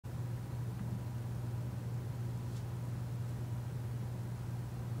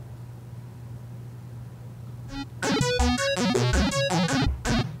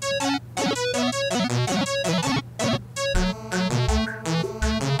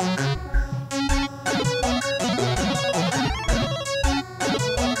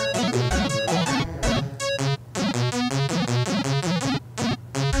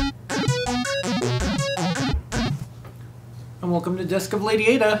Desk of Lady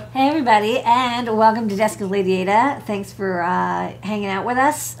Ada. Hey everybody, and welcome to Desk of Lady Ada. Thanks for hanging out with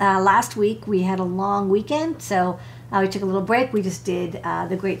us. Last week we had a long weekend, so we took a little break. We just did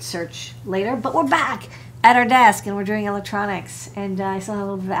the Great Search later, but we're back at our desk and we're doing electronics. And I still have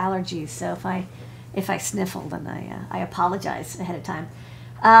a little bit of allergies, so if I sniffle, then I apologize ahead of time.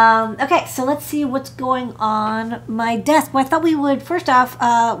 Okay, so let's see what's going on my desk. Well, I thought we would, first off,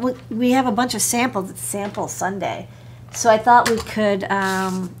 we have a bunch of samples. It's Sample Sunday. So I thought we could,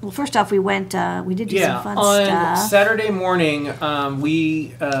 well, first off, we did do some fun stuff. On Saturday morning,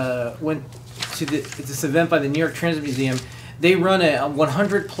 we went to this event by the New York Transit Museum. They run a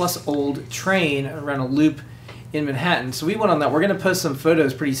 100-plus old train around a loop in Manhattan. So we went on that. We're going to post some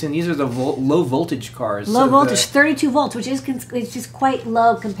photos pretty soon. These are the low-voltage cars. Low voltage, 32 volts, which is just quite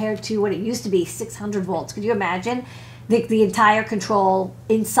low compared to what it used to be, 600 volts. Could you imagine? The entire control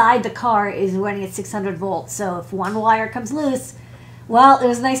inside the car is running at 600 volts. So if one wire comes loose, well, it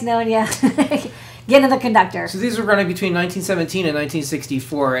was nice knowing you. Get in the conductor. So these were running between 1917 and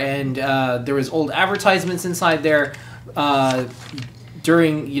 1964, and there was old advertisements inside there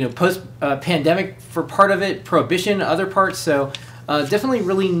during, post-pandemic for part of it, Prohibition, other parts. So definitely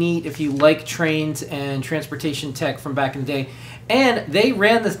really neat if you like trains and transportation tech from back in the day. And they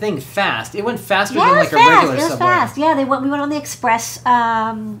ran the thing fast. It went faster than like a regular subway. It was fast. Yeah, we went on the express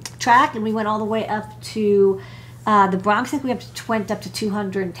track, and we went all the way up to the Bronx. I think we went up to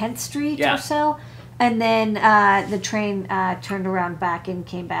 210th Street or so. And then the train turned around back and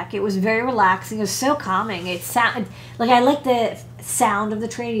came back. It was very relaxing. It was so calming. It sounded like, I liked the sound of the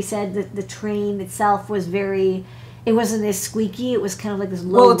train. He said that the train itself was very... It wasn't as squeaky. It was kind of like this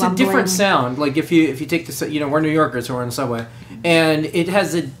low rumbling. A different sound. Like if you take the, we're New Yorkers, so we're on the subway, and it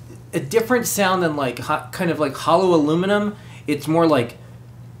has a different sound than like kind of like hollow aluminum. It's more like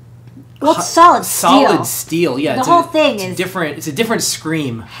it's solid steel. Solid steel. Yeah, the whole thing is different. It's a different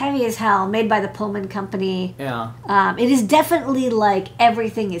scream. Heavy as hell. Made by the Pullman Company. Yeah. It is definitely like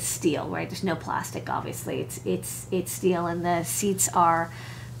everything is steel, right? There's no plastic, obviously. It's steel, and the seats are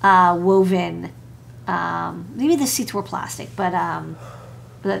woven. Maybe the seats were plastic, but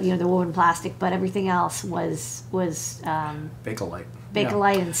they're woven plastic. But everything else was Bakelite.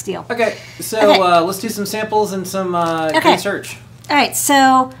 Bakelite and steel. Okay, so let's do some samples and some Great Search. All right,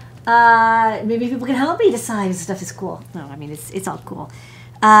 so maybe people can help me decide if this stuff is cool. No, I mean it's all cool.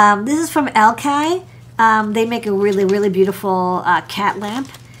 This is from Elkai. They make a really, really beautiful cat lamp.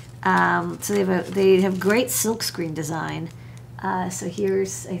 So they have great silkscreen design. So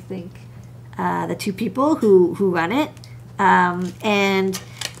here's, I think, the two people who run it, and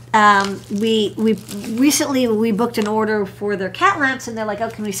we recently booked an order for their cat lamps, and they're like, "Oh,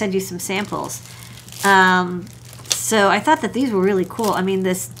 can we send you some samples?" So I thought that these were really cool. I mean,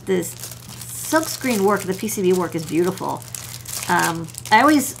 this silkscreen work, the PCB work, is beautiful. I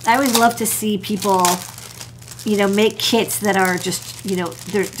always love to see people, make kits that are just,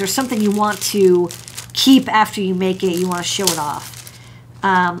 there's something you want to keep after you make it. You want to show it off.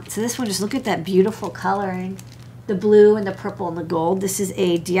 So this one, just look at that beautiful coloring. The blue and the purple and the gold. This is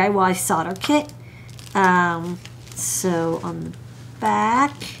a DIY solder kit. So on the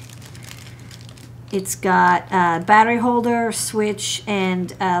back, it's got a battery holder, switch,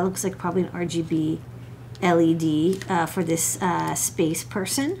 and looks like probably an RGB LED for this space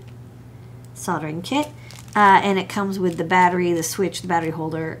person soldering kit. And it comes with the battery, the switch, the battery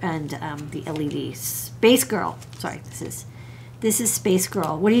holder, and the LED. Space Girl. Sorry, this is Space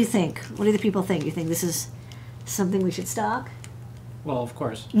Girl. What do you think? What do the people think? You think this is something we should stock? Well, of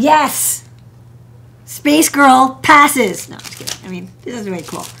course. Yes! Space Girl passes! No, I'm just kidding. I mean, this is very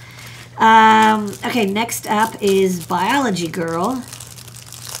cool. Okay, next up is Biology Girl.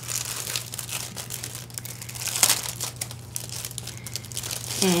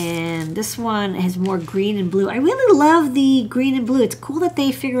 And this one has more green and blue. I really love the green and blue. It's cool that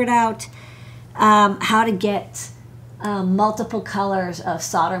they figured out how to get multiple colors of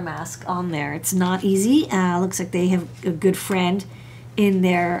solder mask on there. It's not easy. Looks like they have a good friend in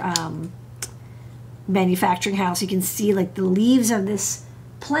their manufacturing house. You can see like the leaves of this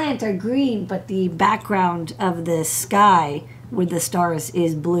plant are green, but the background of the sky with the stars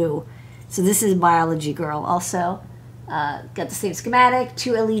is blue. So this is Biology Girl. Also got the same schematic,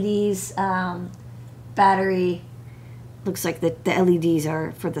 2 LEDs, battery. Looks like the LEDs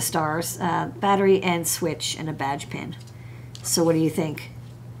are for the stars. Battery and switch and a badge pin. So what do you think?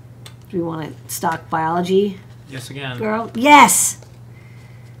 Do we want to stock Biology? Yes, again. Girl? Yes!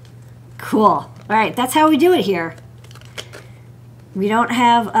 Cool. All right, that's how we do it here. We don't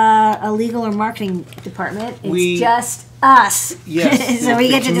have a legal or marketing department. It's just us. Yes. So we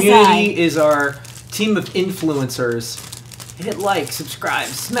get to decide. The community is our team of influencers. hit like, subscribe,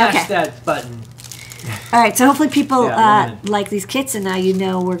 smash Okay. that button. All right, so hopefully people Yeah, like these kits, and now you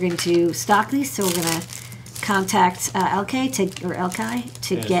know we're going to stock these. So we're going to contact Elkai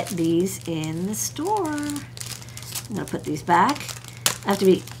to Yeah. get these in the store. I'm going to put these back. I have to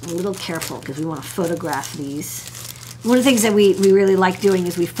be a little careful because we want to photograph these. One of the things that we really like doing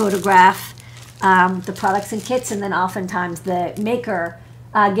is we photograph the products and kits, and then oftentimes the maker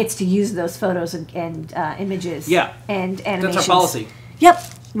gets to use those photos and images Yeah. and animations. That's our policy. Yep,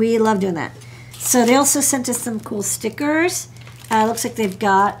 we love doing that. So they also sent us some cool stickers. Looks like they've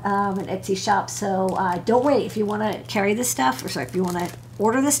got an Etsy shop. So don't wait if you want to carry this stuff, or sorry, if you want to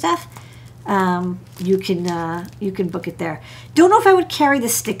order this stuff, you can book it there. Don't know if I would carry the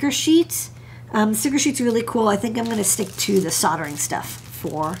sticker sheets. The sticker sheet's really cool. I think I'm going to stick to the soldering stuff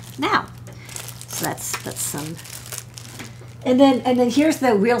for now. So that's some. And then here's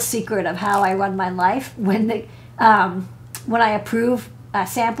the real secret of how I run my life. When I approve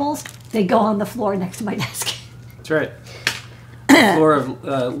samples, they go on the floor next to my desk. That's right. The floor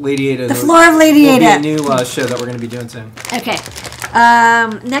of Lady Ada. The floor of Lady will be Ada. a new show that we're going to be doing soon. Okay.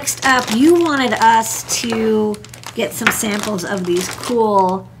 Next up, you wanted us to get some samples of these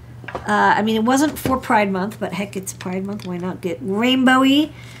cool. I mean, it wasn't for Pride Month, but heck, it's Pride Month. Why not get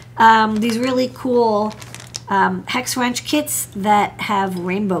rainbowy? These really cool hex wrench kits that have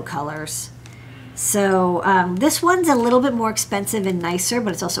rainbow colors. So this one's a little bit more expensive and nicer,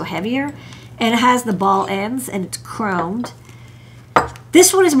 but it's also heavier. And it has the ball ends, and it's chromed.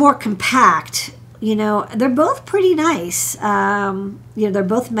 This one is more compact. You know, they're both pretty nice. You know, they're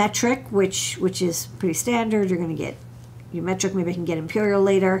both metric, which is pretty standard. You're going to get your metric. Maybe I can get imperial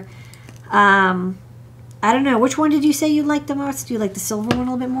later. I don't know. Which one did you say you liked the most? Do you like the silver one a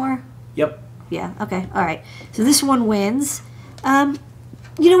little bit more? Yep. Yeah, okay, all right. So this one wins.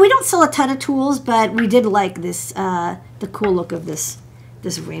 You know, we don't sell a ton of tools, but we did like this, the cool look of this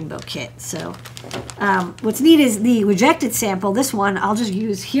rainbow kit. So what's neat is the rejected sample, this one, I'll just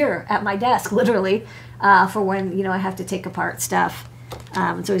use here at my desk, literally, for when, you know, I have to take apart stuff.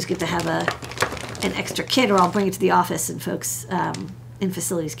 It's always good to have an extra kit, or I'll bring it to the office and folks in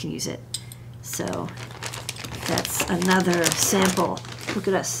facilities can use it. So that's another sample. Look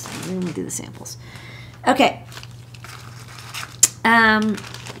at us. We're going to do the samples. Okay.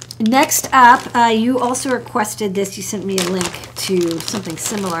 Next up, you also requested this. You sent me a link to something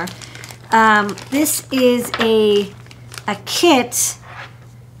similar. This is a kit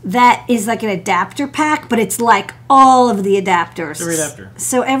that is like an adapter pack, but it's like all of the adapters. Every adapter.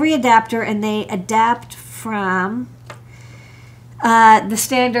 So every adapter, and they adapt from the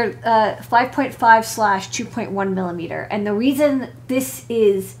standard 5.5/2.1 millimeter. And the reason this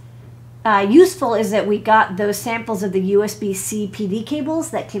is useful is that we got those samples of the USB-C PD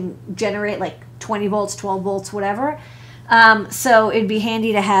cables that can generate like 20 volts, 12 volts, whatever. So it'd be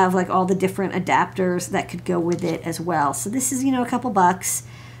handy to have like all the different adapters that could go with it as well. So this is, you know, a couple bucks,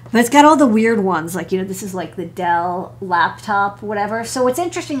 but it's got all the weird ones. Like, you know, this is like the Dell laptop, whatever. So what's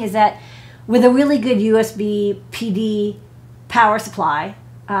interesting is that with a really good USB PD power supply,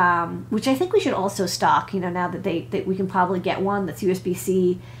 which I think we should also stock, you know, now that that we can probably get one that's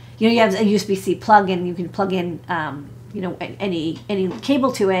USB-C. You know, you have a USB-C plug-in, you can plug in, you know, any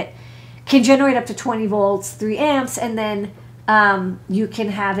cable to it, can generate up to 20 volts, 3 amps, and then you can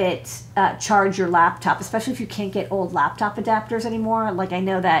have it charge your laptop, especially if you can't get old laptop adapters anymore. Like, I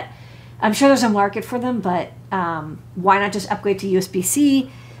know that, I'm sure there's a market for them, but why not just upgrade to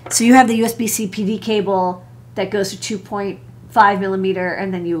USB-C? So you have the USB-C PD cable that goes to 2.5 millimeter,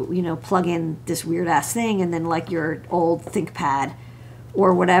 and then you know, plug in this weird-ass thing, and then like your old ThinkPad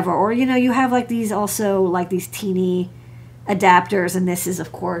or whatever. Or, you know, you have like these also, like these teeny adapters, and this is,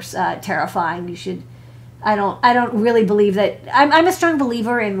 of course, terrifying. You should, I don't really believe that, I'm a strong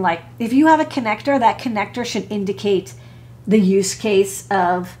believer in, like, if you have a connector, that connector should indicate the use case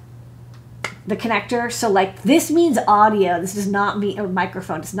of the connector. So, like, this means audio. This does not mean, or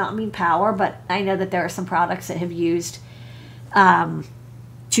microphone does not mean power, but I know that there are some products that have used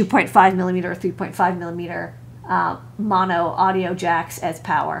 2.5 millimeter or 3.5 millimeter mono audio jacks as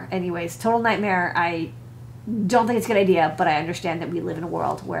power. Anyways, total nightmare. I don't think it's a good idea, but I understand that we live in a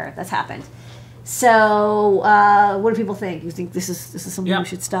world where that's happened. So, what do people think? You think this is something we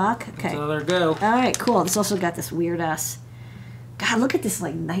should stock? Okay. That's another go. All right, cool. This also got this weird ass. God, look at this,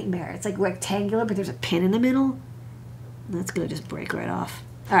 like, nightmare. It's like rectangular, but there's a pin in the middle. That's gonna just break right off.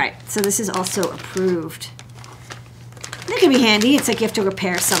 All right, so this is also approved. That can be handy. It's like you have to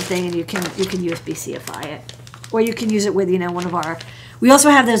repair something, and you can USB-C-ify it, or you can use it with, you know, one of our. We also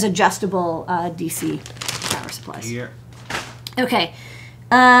have those adjustable DC power supplies. Yeah. Okay,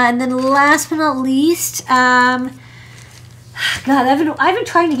 and then last but not least, God, I've been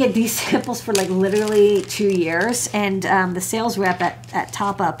trying to get these samples for like literally 2 years, and the sales rep at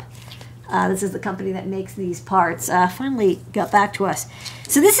Top Up, this is the company that makes these parts, finally got back to us.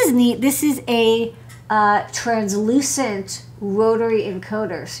 So this is neat. This is a translucent rotary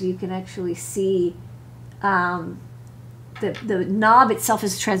encoder, so you can actually see the knob itself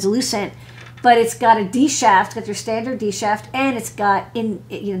is translucent, but it's got a D shaft, got your standard D shaft, and it's got the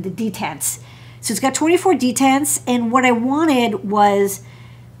detents. So it's got 24 detents, and what I wanted was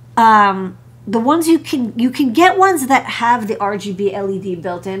the ones you can get ones that have the RGB LED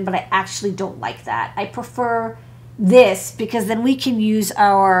built in, but I actually don't like that. I prefer this because then we can use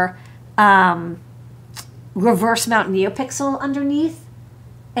our reverse mount NeoPixel underneath,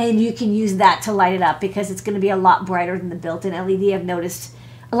 and you can use that to light it up because it's going to be a lot brighter than the built-in LED. I've noticed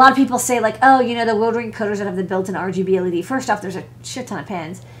a lot of people say like, oh, the rotary encoders that have the built-in RGB LED. First off, there's a shit ton of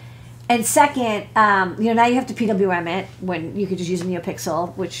pins. And second, now you have to PWM it when you could just use a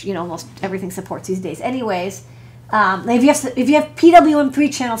NeoPixel, which, almost everything supports these days anyways. If you have PWM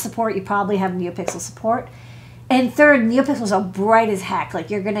 3-channel support, you probably have NeoPixel support. And third, NeoPixels are bright as heck. Like,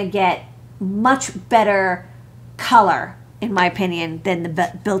 you're going to get much better color, in my opinion, than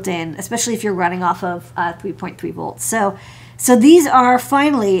the built-in, especially if you're running off of 3.3 volts. So these are,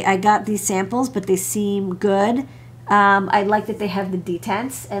 finally, I got these samples, but they seem good. I like that they have the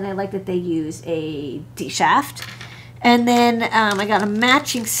detents, and I like that they use a D shaft. And then I got a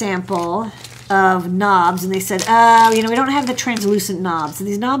matching sample of knobs, and they said, we don't have the translucent knobs. And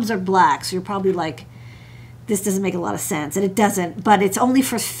these knobs are black, so you're probably like, this doesn't make a lot of sense. And it doesn't, but it's only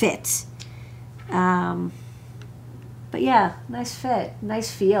for fit. But yeah, nice fit, nice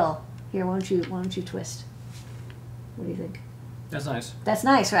feel. Here, why don't you twist? What do you think? That's nice. That's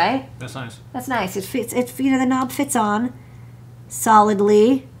nice, right? That's nice. That's nice. It fits. The knob fits on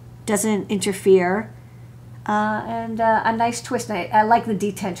solidly, doesn't interfere, and a nice twist. I like the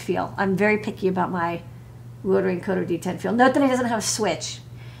detent feel. I'm very picky about my rotary encoder detent feel. Note that it doesn't have a switch.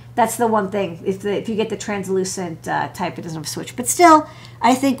 That's the one thing. If you get the translucent type, it doesn't have a switch. But still,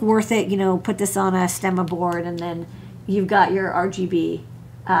 I think worth it. Put this on a stemma board, and then you've got your RGB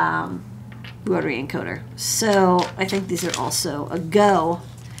rotary encoder. So I think these are also a go,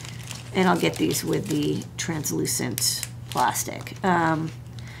 and I'll get these with the translucent plastic.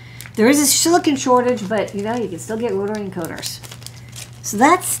 There is a silicon shortage, but you can still get rotary encoders. So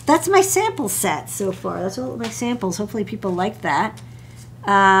that's my sample set so far. That's all my samples. Hopefully people like that.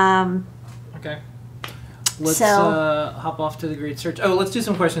 Okay. Let's hop off to the great search. Oh, let's do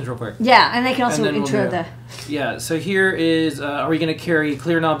some questions real quick. Yeah, and I can also intro the... Yeah, so here is, are we going to carry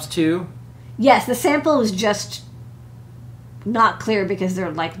clear knobs too? Yes, the sample is just not clear because they're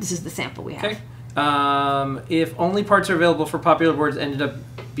like, this is the sample we have. Okay. If only parts are available for popular boards ended up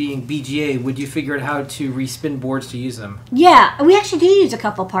being BGA, would you figure out how to respin boards to use them? Yeah, we actually do use a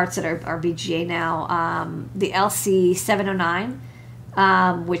couple parts that are BGA now. The LC709,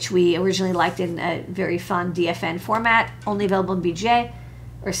 which we originally liked in a very fun DFN format, only available in BGA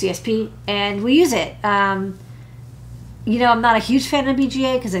or CSP, and we use it. I'm not a huge fan of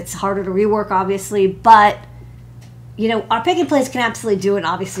BGA because it's harder to rework, obviously, but our pick and plays can absolutely do it. And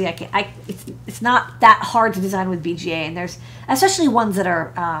obviously, it's not that hard to design with BGA, and there's especially ones that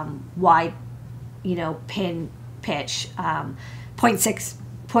are wide, pin pitch, 0.6,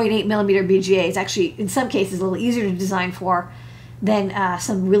 0.8 millimeter BGA is actually in some cases a little easier to design for than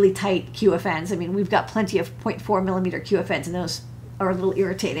some really tight QFNs. I mean, we've got plenty of 0.4 millimeter QFNs, and those are a little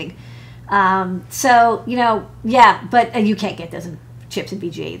irritating. Yeah, but you can't get those in chips in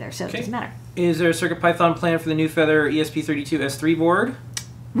BGA either, so it doesn't matter. Is there a CircuitPython plan for the new Feather ESP32S3 board?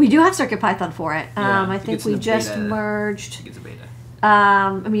 We do have CircuitPython for it. Yeah, I think we just merged. It's a beta.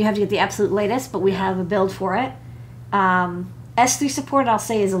 You have to get the absolute latest, but we have a build for it. S3 support, I'll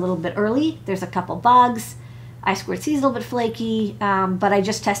say, is a little bit early. There's a couple bugs. I2C is a little bit flaky, but I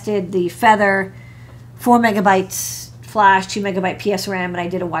just tested the Feather 4 megabytes flash, 2 megabyte PSRAM, and I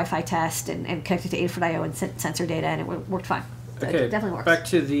did a Wi-Fi test and connected to Adafruit.io and sensor data, and it worked fine. So okay, it definitely works. Back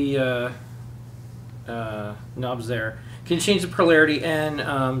to the knobs there. Can you change the polarity,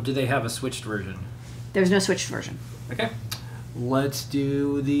 and do they have a switched version? There's no switched version. Okay. Let's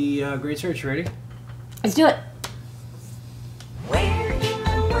do the great search. Ready? Let's do it. Where in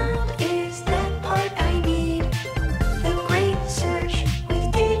the world is that part I need? The Great Search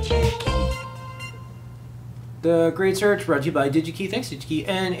with DigiKey. The Great Search brought to you by DigiKey. Thanks, DigiKey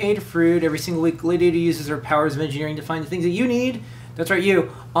and Adafruit. Every single week, Lady Ada uses her powers of engineering to find the things that you need. That's right,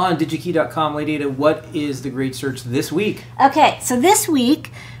 you. On digikey.com, Lady Ada, what is the Great Search this week? Okay, so this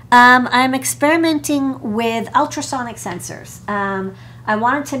week, I'm experimenting with ultrasonic sensors. I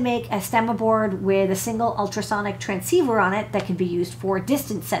wanted to make a stemma board with a single ultrasonic transceiver on it that could be used for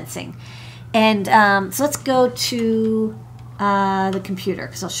distance sensing. And so let's go to the computer,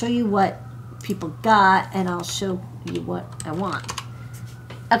 because I'll show you what people got and I'll show you what I want.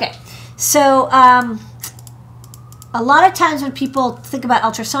 Okay, so a lot of times when people think about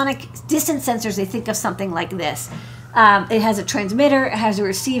ultrasonic distance sensors, they think of something like this. It has a transmitter, it has a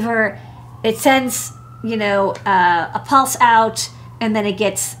receiver, it sends, you know, a pulse out, and then it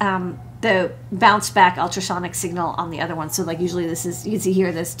gets the bounce back ultrasonic signal on the other one. So like usually this is, you can see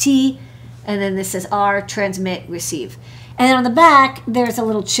here, this T, and then this says R, transmit, receive. And then on the back, there's a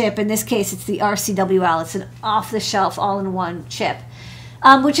little chip. In this case, it's the RCWL. It's an off-the-shelf, all-in-one chip,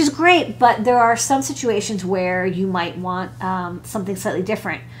 which is great, but there are some situations where you might want something slightly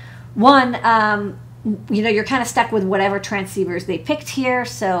different. One, you know, you're kind of stuck with whatever transceivers they picked here,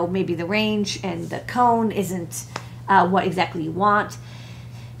 so maybe the range and the cone isn't what exactly you want.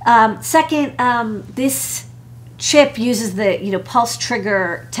 Second, this chip uses the, you know, pulse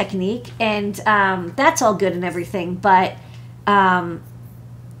trigger technique, and that's all good and everything, but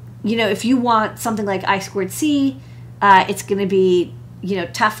you know, if you want something like I2C, it's going to be, you know,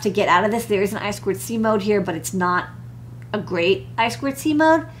 tough to get out of this. There is an I2C mode here, but it's not a great I2C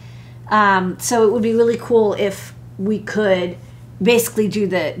mode. So it would be really cool if we could basically do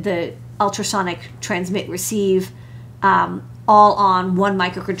the ultrasonic transmit receive all on one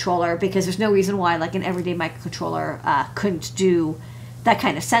microcontroller, because there's no reason why like an everyday microcontroller couldn't do that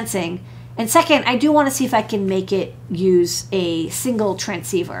kind of sensing. And second, I do want to see if I can make it use a single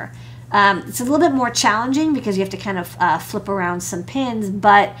transceiver. It's a little bit more challenging because you have to kind of flip around some pins,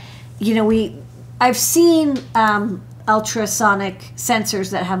 but you know, I've seen ultrasonic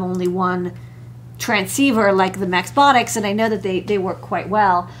sensors that have only one transceiver, like the Maxbotics, and I know that they work quite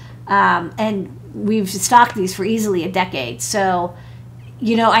well. And we've stocked these for easily a decade. So,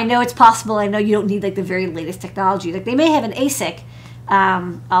 you know, I know it's possible. I know you don't need like the very latest technology. Like they may have an ASIC.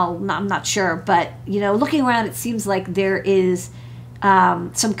 I'm not sure, but you know, looking around, it seems like there is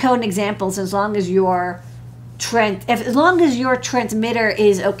some code and examples. As long as your transmitter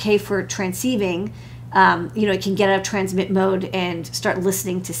is okay for transceiving, you know, it can get out of transmit mode and start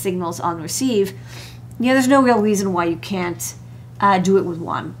listening to signals on receive. You know, there's no real reason why you can't do it with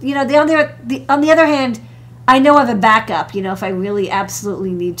one. You know, on the other hand, I know I have a backup. You know, if I really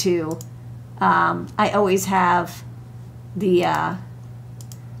absolutely need to, I always have the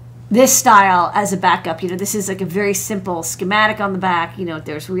this style as a backup. You know, this is like a very simple schematic on the back. You know,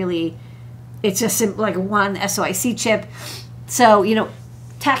 there's really, it's just like one SOIC chip. So, you know,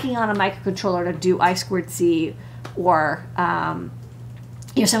 tacking on a microcontroller to do I2C or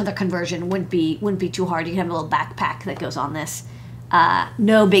you know, some other conversion wouldn't be too hard. You can have a little backpack that goes on this.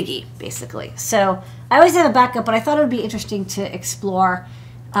 No biggie, basically. So I always have a backup, but I thought it would be interesting to explore.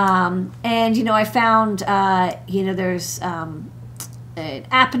 And you know, I found you know, there's an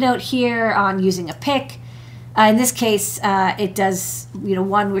app note here on using a PIC. In this case, it does, you know,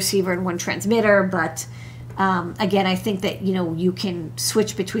 one receiver and one transmitter, but again, I think that, you know, you can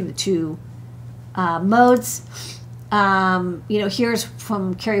switch between the two modes. You know, here's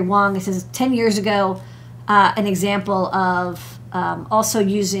from Carrie Wong. It says 10 years ago, an example of also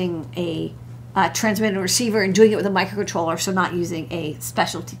using a transmitter and receiver and doing it with a microcontroller, so not using a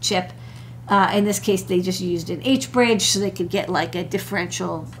specialty chip. In this case, they just used an H-bridge so they could get like a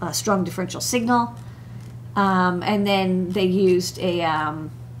differential, strong differential signal. And then they used a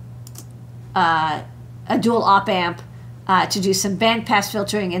dual op amp to do some bandpass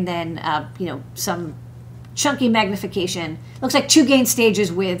filtering, and then you know, some chunky magnification. Looks like 2 gain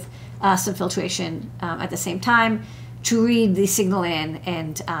stages with some filtration at the same time to read the signal in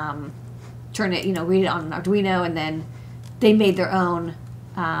and turn it, you know, read it on an Arduino, and then they made their own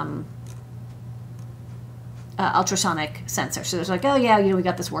ultrasonic sensor. So there's like, oh yeah, you know, we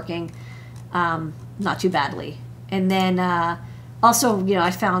got this working not too badly. And then also, you know, I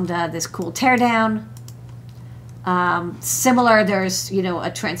found this cool teardown. Similar, there's, you know,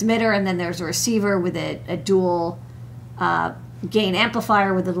 a transmitter, and then there's a receiver with a dual gain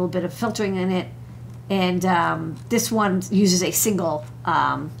amplifier with a little bit of filtering in it. And this one uses a single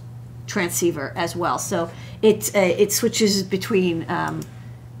transceiver as well. So it switches between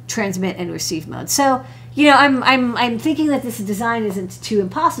transmit and receive mode. So, you know, I'm thinking that this design isn't too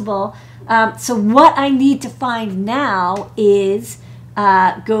impossible. So what I need to find now is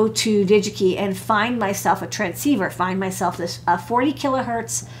go to DigiKey and find myself a transceiver, find myself this 40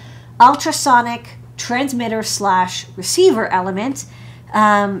 kilohertz ultrasonic transmitter / receiver element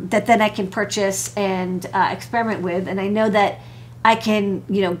that then I can purchase and experiment with. And I know that I can,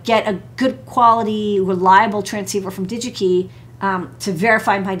 you know, get a good quality, reliable transceiver from DigiKey to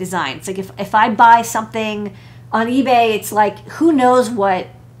verify my design. It's like if I buy something on eBay, it's like, who knows what,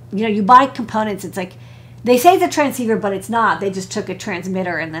 you buy components, it's like, they say it's a transceiver, but it's not. They just took a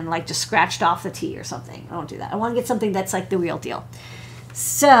transmitter and then like just scratched off the T or something. I don't do that. I want to get something that's like the real deal.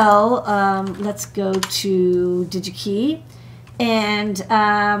 So let's go to DigiKey, and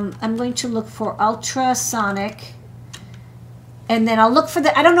I'm going to look for ultrasonic, and then I'll look for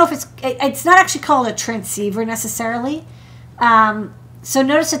I don't know if it's not actually called a transceiver necessarily. So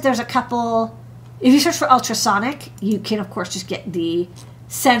notice that there's a couple, if you search for ultrasonic, you can of course just get the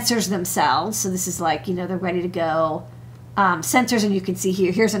sensors themselves. So this is like, they're ready to go sensors, and you can see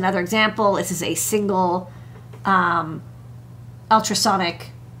here's another example. This is a single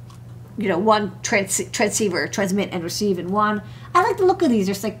ultrasonic, one transceiver, transmit and receive in one. I like the look of these.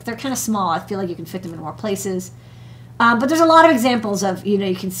 They're kind of small. I feel like you can fit them in more places. But there's a lot of examples of,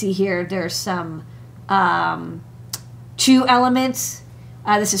 you can see here, there's some 2 elements.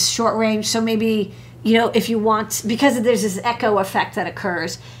 This is short range. So maybe, if you want, because there's this echo effect that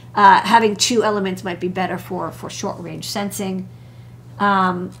occurs, having 2 elements might be better for short range sensing.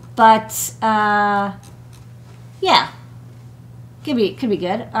 Yeah. Could be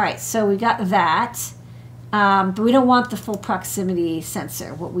good. All right, so we got that, but we don't want the full proximity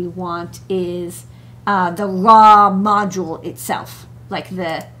sensor. What we want is the raw module itself, like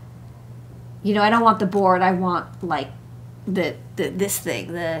I don't want the board. I want like this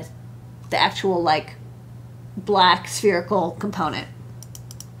thing, the actual like black spherical component,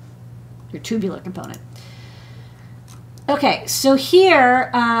 your tubular component. Okay, so here.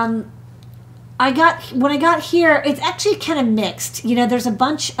 When I got here, it's actually kind of mixed. There's a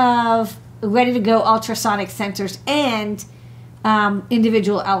bunch of ready-to-go ultrasonic sensors and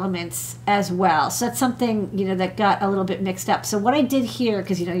individual elements as well. So that's something, that got a little bit mixed up. So what I did here,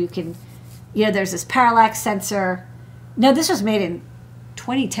 because, you can, there's this parallax sensor. Now, this was made in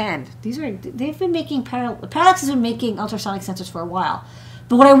 2010. They've been making, Parallax has been making ultrasonic sensors for a while.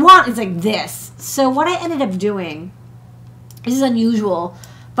 But what I want is like this. So what I ended up doing, this is unusual,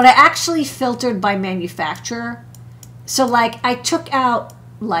 but I actually filtered by manufacturer. So like I took out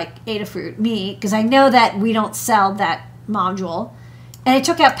like Adafruit, because I know that we don't sell that module. And I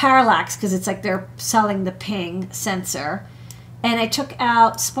took out Parallax because it's like they're selling the ping sensor. And I took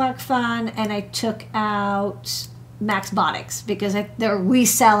out SparkFun, and I took out Maxbotics because they're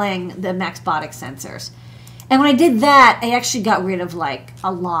reselling the Maxbotics sensors. And when I did that, I actually got rid of like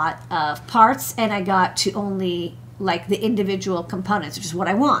a lot of parts, and I got to only like the individual components, which is what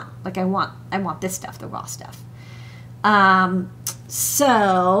I want. Like I want this stuff, the raw stuff.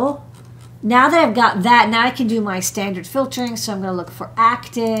 So now that I've got that, now I can do my standard filtering. So I'm going to look for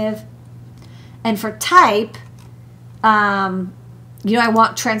active, and for type, I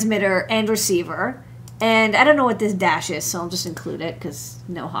want transmitter and receiver. And I don't know what this dash is, so I'll just include it because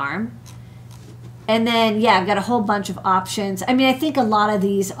no harm. And then, yeah, I've got a whole bunch of options. I mean, I think a lot of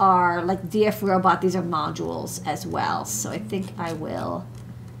these are, like DF Robot, these are modules as well. So I think I will,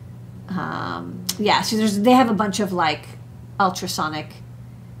 yeah, so they have a bunch of, like, ultrasonic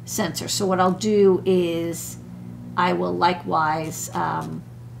sensors. So what I'll do is I will likewise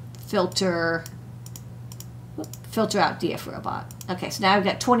filter out DF Robot. Okay, so now I've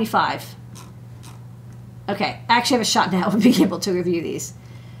got 25. Okay, I actually have a shot now of being able to review these.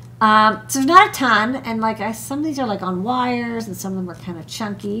 So there's not a ton, and like some of these are like on wires, and some of them are kind of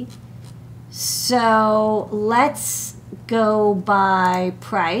chunky. So let's go by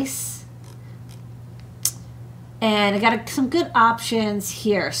price. And I got some good options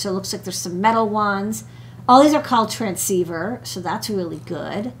here. So it looks like there's some metal ones. All these are called transceiver, so that's really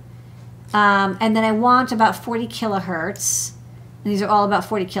good. And then I want about 40 kilohertz. And these are all about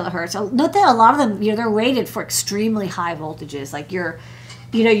 40 kilohertz. Note that a lot of them, they're rated for extremely high voltages. Like you're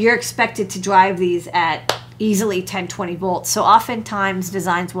expected to drive these at easily 10, 20 volts. So oftentimes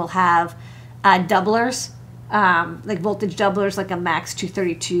designs will have doublers, like voltage doublers, like a max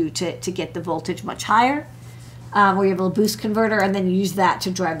 232 to get the voltage much higher, where you have a boost converter, and then you use that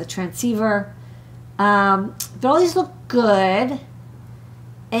to drive the transceiver. But all these look good.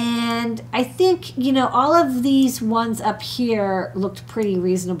 And I think, all of these ones up here looked pretty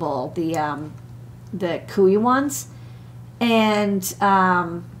reasonable, the Kui ones. And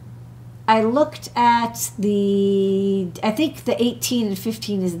I looked at I think the 18 and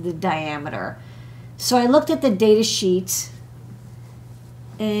 15 is the diameter. So I looked at the data sheet,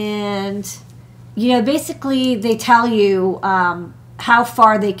 and, basically they tell you how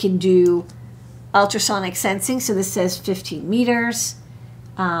far they can do ultrasonic sensing. So this says 15 meters.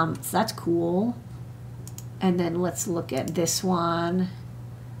 So that's cool. And then let's look at this one.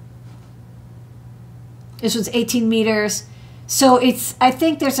 This one's 18 meters. So I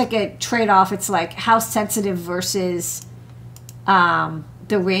think there's like a trade-off. It's like how sensitive versus the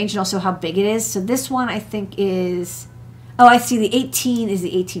range and also how big it is. So this one I think is, oh, I see the 18 is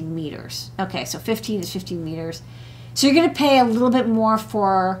the 18 meters. Okay, so 15 is 15 meters. So you're going to pay a little bit more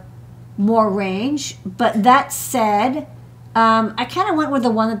for more range. But that said, I kind of went with the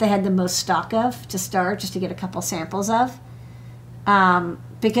one that they had the most stock of to start, just to get a couple samples of.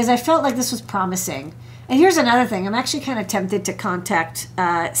 Because I felt like this was promising. And here's another thing. I'm actually kind of tempted to contact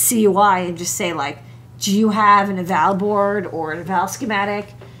CUI and just say, like, do you have an eval board or an eval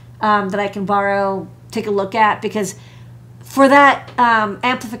schematic that I can borrow, take a look at? Because for that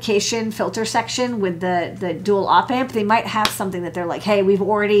amplification filter section with the dual op amp, they might have something that they're like, hey, we've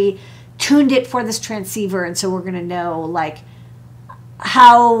already tuned it for this transceiver, and so we're going to know, like,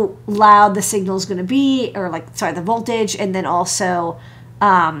 how loud the signal is going to be, or, like, sorry, the voltage, and then also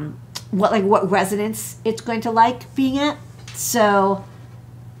what resonance it's going to like being at. So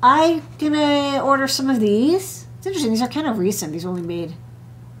I'm gonna order some of these. It's interesting, these are kind of recent. These were only made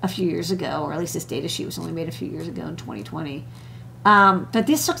a few years ago, or at least this data sheet was only made a few years ago in 2020. But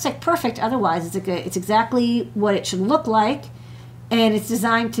this looks like perfect otherwise. It's exactly what it should look like, and it's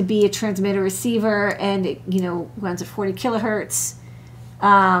designed to be a transmitter receiver, and it runs at 40 kilohertz,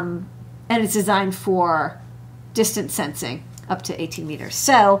 and it's designed for distance sensing up to 18 meters.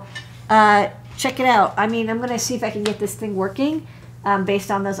 So check it out. I mean, I'm going to see if I can get this thing working based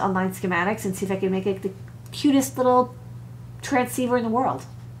on those online schematics, and see if I can make it the cutest little transceiver in the world.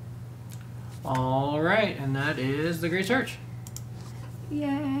 All right, and that is the Great Search. Yay.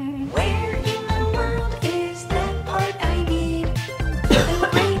 Where in the world is that part I need? The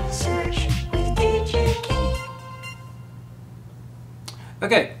Great Search with DigiKey.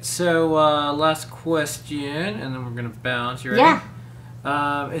 Okay, so last question, and then we're going to bounce. You ready? Yeah.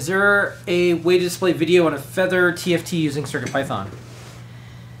 Is there a way to display video on a Feather TFT using CircuitPython?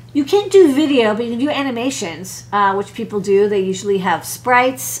 You can't do video, but you can do animations, which people do. They usually have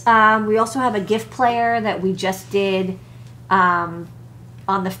sprites. We also have a GIF player that we just did on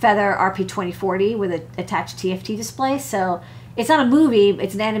the Feather RP2040 with an attached TFT display. So it's not a movie,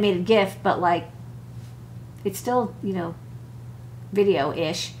 it's an animated GIF, but like it's still,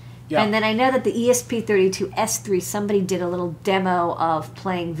 video-ish. Yeah. And then I know that the ESP32S3, somebody did a little demo of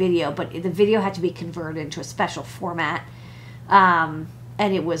playing video, but the video had to be converted into a special format.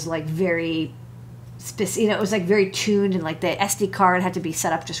 And it was like very it was like very tuned, and like the SD card had to be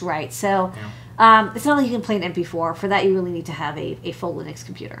set up just right. So it's not like you can play an MP4. For that, you really need to have a full Linux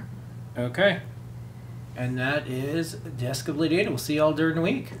computer. Okay. And that is Desk of Lady Ada. We'll see you all during the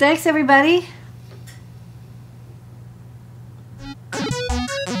week. Thanks, everybody.